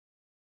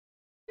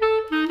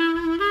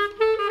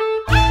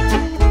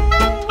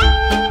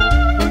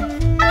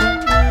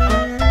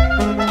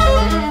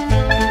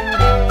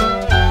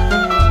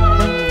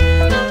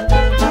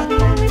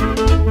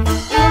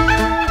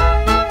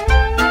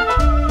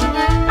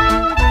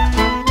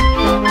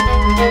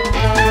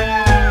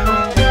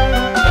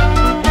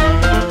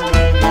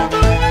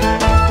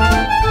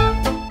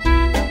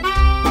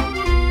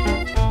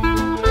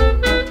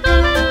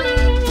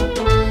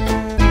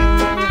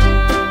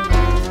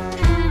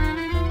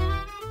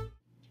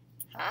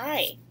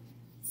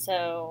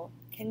So,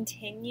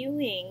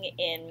 continuing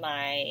in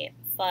my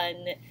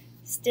fun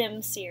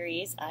STEM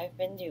series I've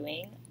been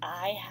doing,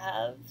 I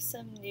have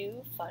some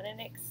new fun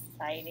and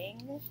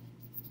exciting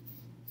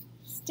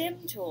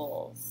STEM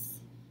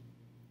tools.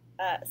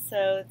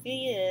 So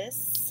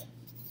these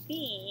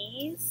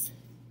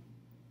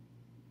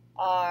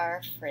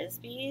are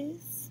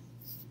Frisbees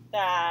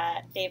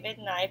that David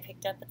and I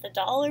picked up at the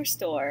dollar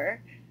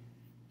store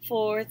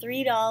for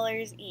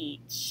 $3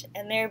 each,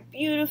 and they're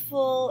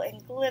beautiful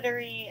and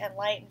glittery and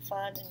light and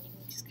fun, and you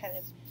can just kind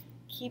of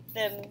keep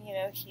them,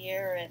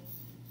 here, and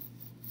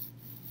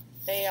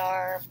they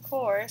are, of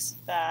course,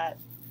 that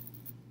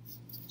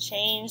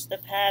change the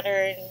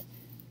pattern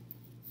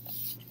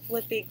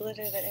flippy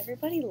glitter that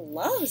everybody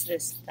loves.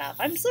 This stuff.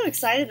 I'm so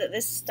excited that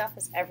this stuff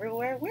is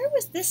everywhere. Where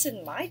was this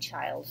in my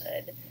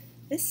childhood?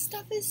 This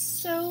stuff is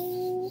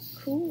so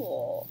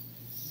cool.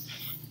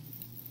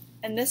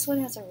 And this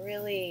one has a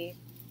really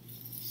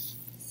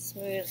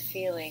smooth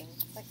feeling.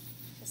 Like,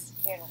 just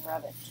here and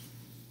rub it.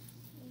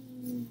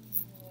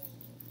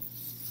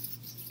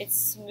 It's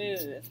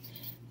smooth.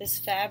 This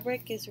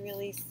fabric is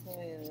really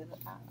smooth.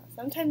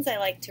 Sometimes I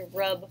like to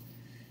rub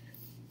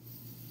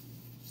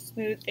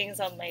smooth things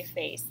on my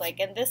face. Like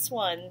in this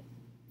one,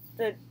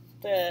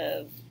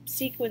 the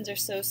sequins are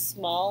so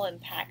small and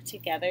packed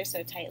together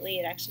so tightly,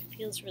 it actually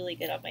feels really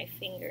good on my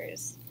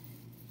fingers.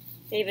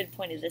 David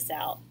pointed this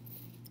out,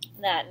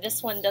 that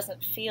this one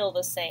doesn't feel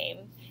the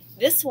same.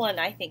 This one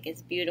I think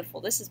is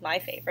beautiful. This is my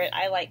favorite.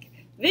 I like,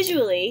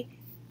 visually,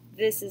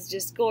 this is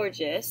just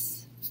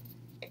gorgeous.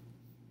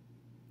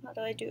 How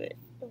do I do it?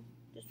 Oh,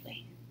 this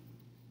way.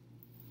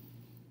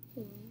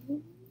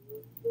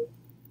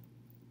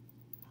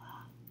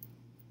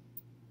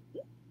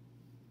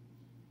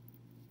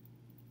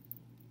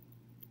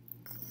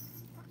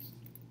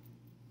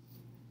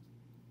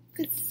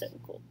 It's so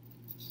cool.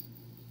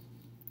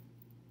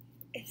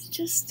 It's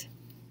just,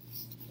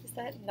 is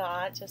that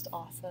not just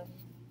awesome?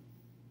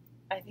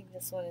 I think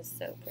this one is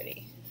so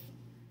pretty.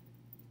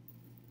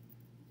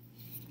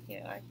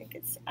 I think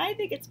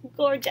it's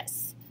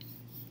gorgeous.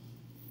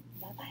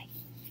 Bye-bye.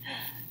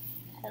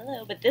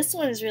 Hello, but this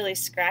one is really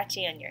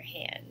scratchy on your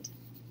hand.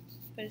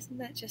 But isn't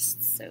that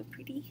just so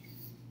pretty?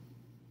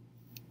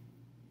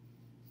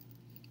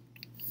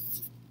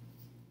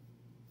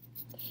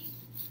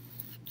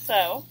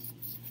 So,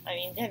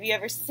 have you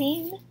ever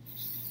seen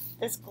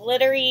this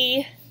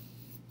glittery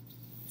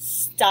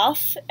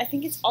stuff? I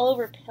think it's all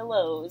over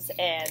pillows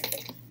and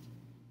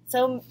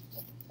so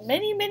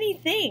many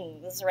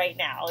things right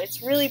now.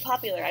 It's really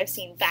popular. I've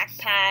seen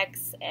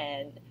backpacks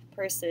and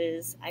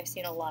purses. I've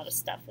seen a lot of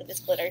stuff with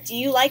this glitter. Do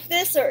you like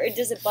this, or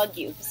does it bug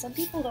you? Because some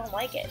people don't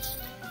like it.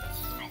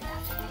 I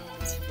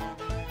love it.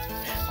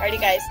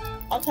 Alrighty guys,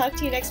 I'll talk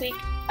to you next week.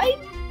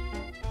 Bye!